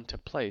fall into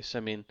place.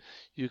 I mean,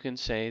 you can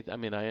say, I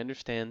mean, I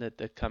understand that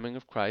the coming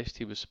of Christ,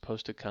 he was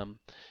supposed to come,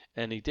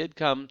 and he did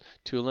come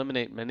to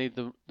eliminate many of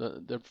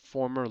the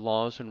former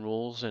laws and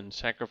rules and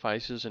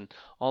sacrifices and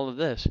all of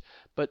this.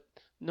 But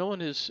no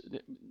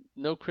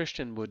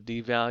Christian would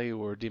devalue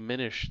or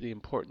diminish the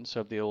importance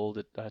of the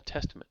Old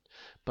Testament.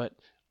 But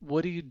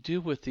what do you do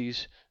with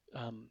these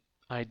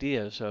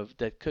ideas of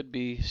that could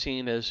be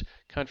seen as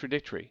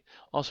contradictory?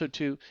 Also,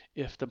 too,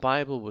 if the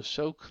Bible was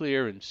so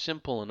clear and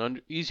simple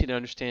and easy to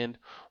understand,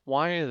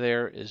 why are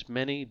there as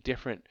many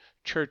different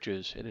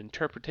churches and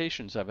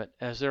interpretations of it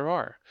as there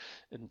are?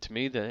 And to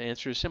me, the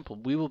answer is simple.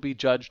 We will be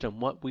judged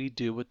on what we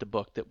do with the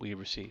book that we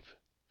receive.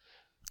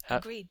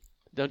 Agreed.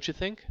 Don't you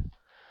think?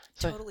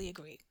 Totally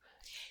agree.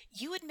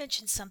 You had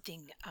mentioned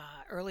something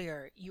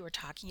earlier. You were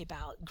talking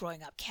about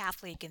growing up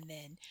Catholic and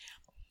then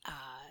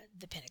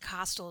the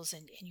Pentecostals,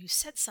 and you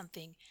said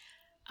something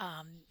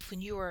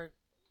when you were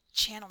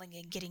channeling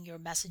and getting your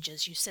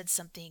messages. You said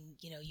something,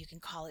 you can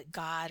call it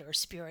God or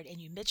Spirit, and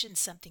you mentioned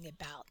something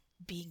about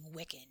being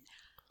Wiccan.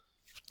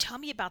 Tell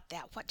me about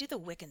that. What do the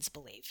Wiccans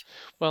believe?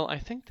 Well, I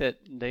think that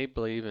they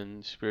believe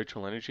in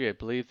spiritual energy. I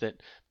believe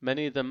that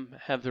many of them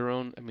have their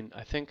own. I mean,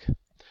 I think,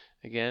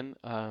 again,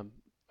 I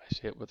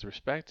say it with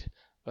respect,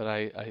 but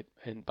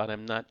but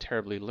I'm not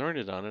terribly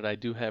learned on it. I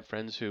do have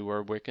friends who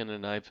are Wiccan,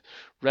 and I've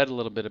read a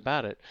little bit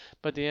about it.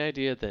 But the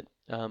idea that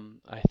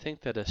I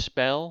think that a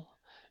spell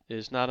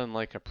is not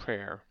unlike a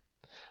prayer.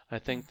 I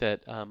think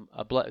that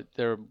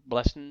there are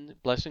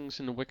blessings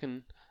in the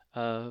Wiccan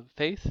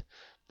faith.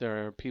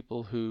 There are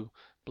people who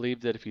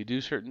believe that if you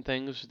do certain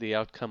things, the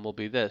outcome will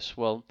be this.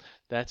 Well,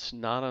 that's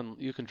not on.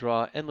 You can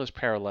draw endless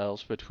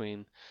parallels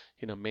between,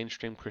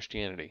 mainstream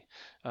Christianity.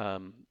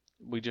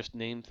 We just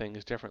name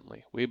things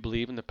differently. We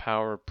believe in the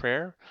power of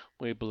prayer.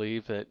 We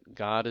believe that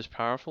God is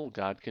powerful.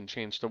 God can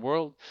change the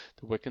world.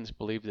 The Wiccans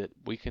believe that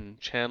we can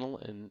channel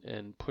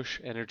and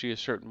push energy a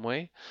certain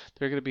way.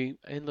 There are going to be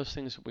endless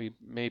things that we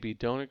maybe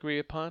don't agree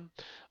upon.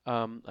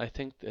 I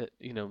think that,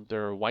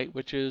 there are white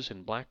witches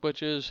and black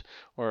witches,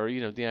 or,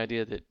 the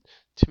idea that,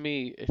 to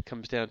me, it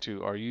comes down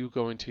to, are you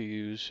going to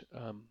use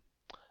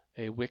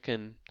a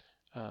Wiccan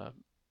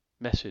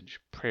message,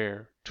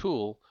 prayer,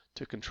 tool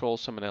to control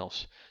someone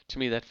else? To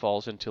me, that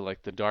falls into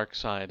like the dark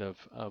side of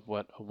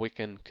what a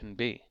Wiccan can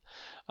be.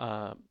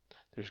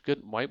 There's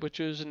good white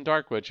witches and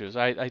dark witches.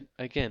 I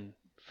again,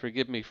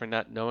 forgive me for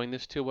not knowing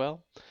this too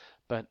well,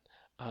 but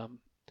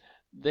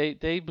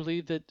they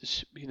believe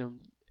that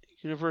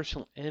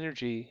universal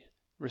energy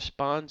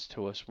responds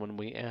to us when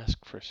we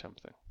ask for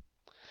something.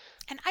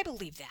 And I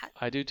believe that.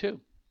 I do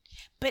too.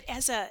 But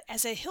as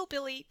a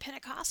hillbilly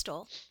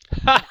Pentecostal,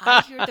 when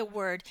I hear the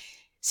word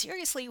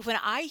seriously, when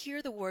I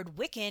hear the word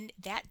Wiccan,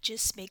 that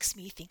just makes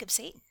me think of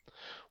Satan.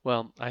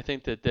 Well, I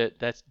think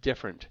that's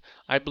different.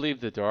 I believe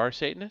that there are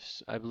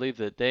Satanists. I believe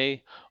that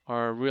they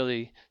are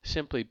really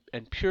simply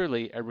and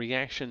purely a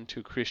reaction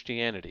to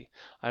Christianity.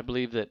 I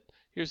believe that,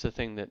 here's the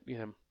thing that,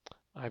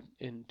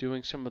 in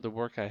doing some of the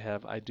work I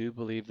have, I do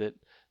believe that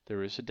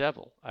there is a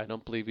devil. I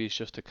don't believe he's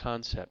just a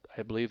concept.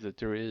 I believe that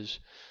there is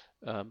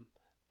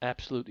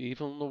absolute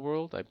evil in the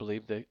world. I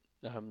believe that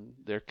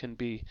there can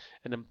be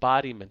an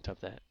embodiment of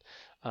that.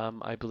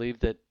 I believe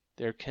that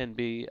there can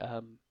be,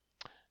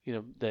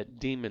 that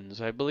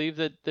demons. I believe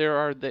that there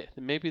are.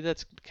 Maybe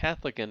that's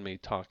Catholic in me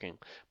talking,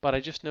 but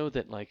I just know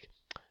that, like,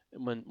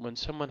 when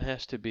someone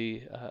has to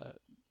be,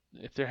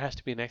 if there has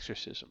to be an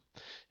exorcism,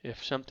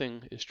 if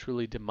something is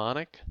truly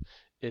demonic,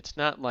 it's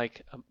not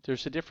like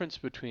there's a difference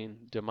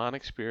between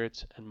demonic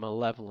spirits and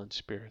malevolent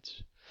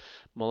spirits.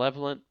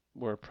 Malevolent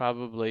were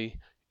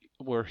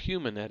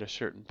human at a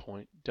certain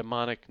point.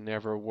 Demonic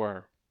never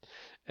were.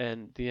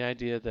 And the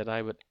idea that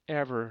I would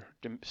ever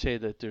say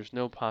that there's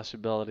no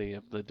possibility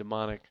of the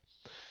demonic,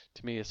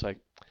 to me, it's like,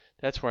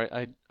 that's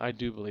where I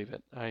do believe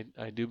it.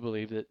 I do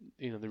believe that,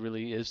 there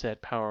really is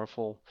that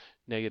powerful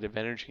negative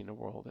energy in the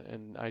world.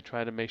 And I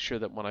try to make sure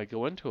that when I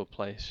go into a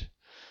place,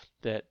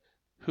 that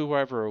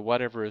whoever or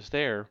whatever is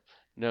there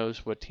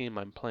knows what team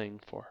I'm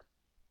playing for.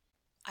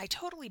 I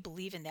totally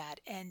believe in that.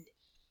 And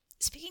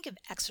Speaking of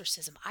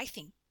exorcism, I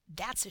think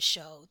that's a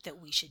show that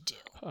we should do.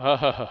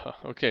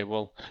 Okay,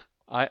 well,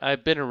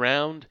 I've been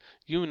around.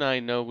 You and I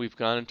know we've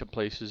gone into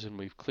places and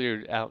we've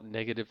cleared out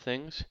negative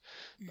things.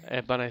 Hmm.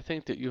 But I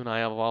think that you and I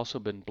have also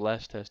been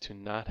blessed as to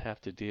not have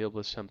to deal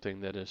with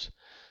something that is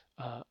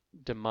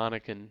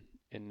demonic in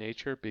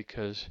nature,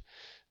 because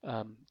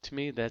to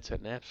me that's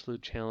an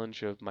absolute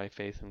challenge of my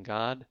faith in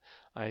God.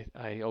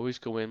 I always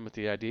go in with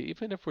the idea,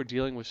 even if we're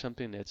dealing with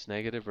something that's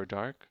negative or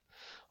dark,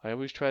 I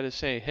always try to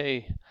say,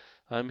 hey,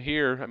 I'm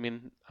here. I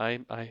mean,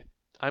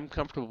 I'm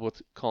comfortable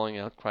with calling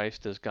out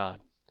Christ as God,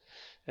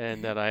 and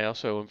Hmm. that I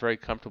also am very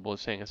comfortable with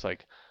saying it's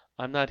like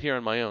I'm not here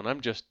on my own.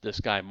 I'm just this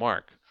guy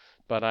Mark,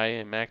 but I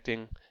am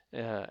acting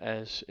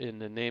as in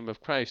the name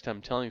of Christ.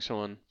 I'm telling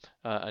someone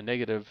a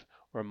negative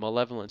or a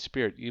malevolent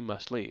spirit, you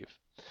must leave.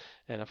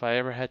 And if I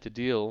ever had to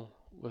deal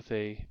with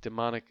a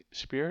demonic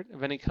spirit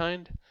of any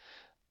kind,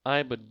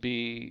 I would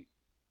be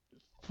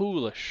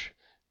foolish,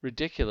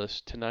 ridiculous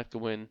to not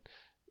go in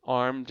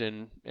armed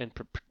and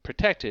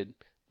protected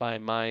by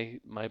my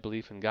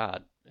belief in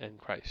God and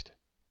Christ.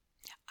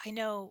 I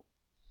know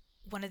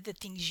one of the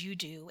things you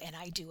do, and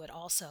I do it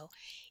also,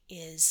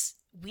 is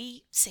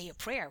we say a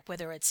prayer,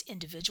 whether it's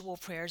individual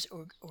prayers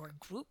or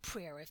group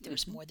prayer if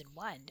there's Hmm. more than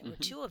one or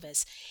Hmm. two of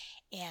us.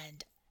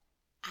 And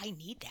I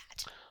need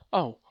that.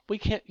 Oh, we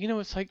can't.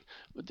 It's like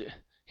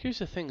here's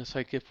the thing. It's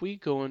like if we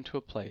go into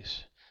a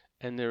place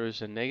and there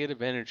is a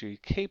negative energy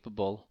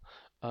capable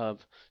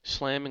of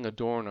slamming a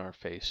door in our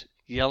face,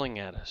 yelling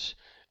at us,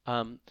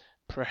 um,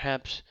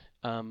 perhaps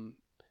um,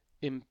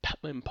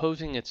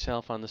 imposing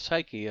itself on the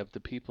psyche of the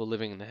people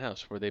living in the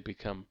house, where they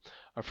become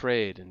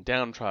afraid and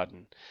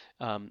downtrodden.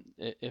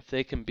 If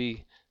they can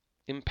be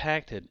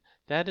impacted,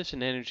 that is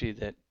an energy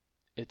that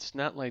it's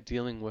not like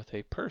dealing with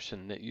a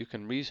person that you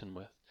can reason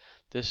with.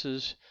 This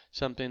is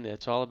something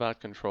that's all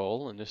about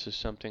control, and this is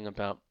something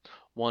about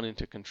wanting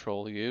to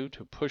control you,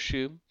 to push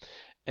you,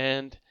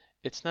 and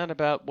it's not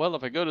about, well,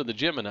 if I go to the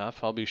gym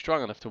enough, I'll be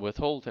strong enough to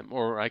withhold him,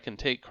 or I can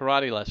take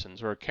karate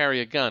lessons, or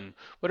carry a gun.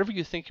 Whatever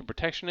you think your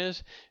protection is,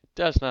 it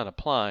does not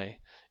apply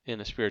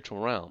in a spiritual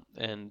realm.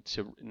 And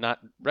to not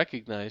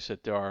recognize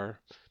that there are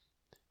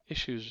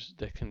issues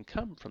that can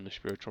come from the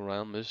spiritual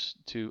realm is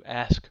to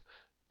ask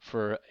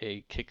for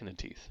a kick in the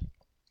teeth.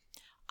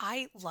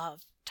 I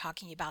love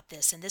talking about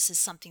this, and this is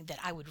something that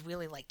I would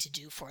really like to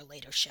do for a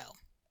later show.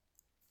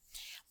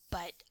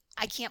 But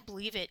I can't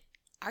believe it.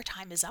 Our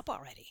time is up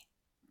already.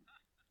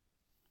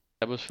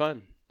 That was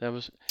fun.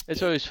 It's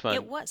It always it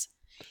fun. was.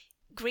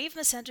 Grave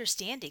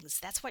Misunderstandings.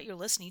 That's what you're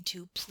listening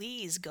to.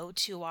 Please go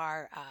to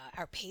our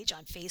page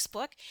on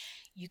Facebook.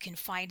 You can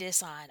find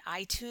us on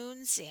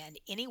iTunes and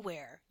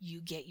anywhere you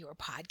get your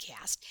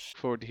podcast.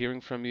 Forward to hearing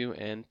from you,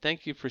 and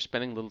thank you for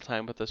spending a little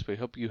time with us. We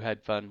hope you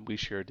had fun. We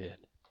sure did.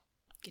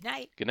 Good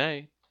night. Good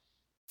night.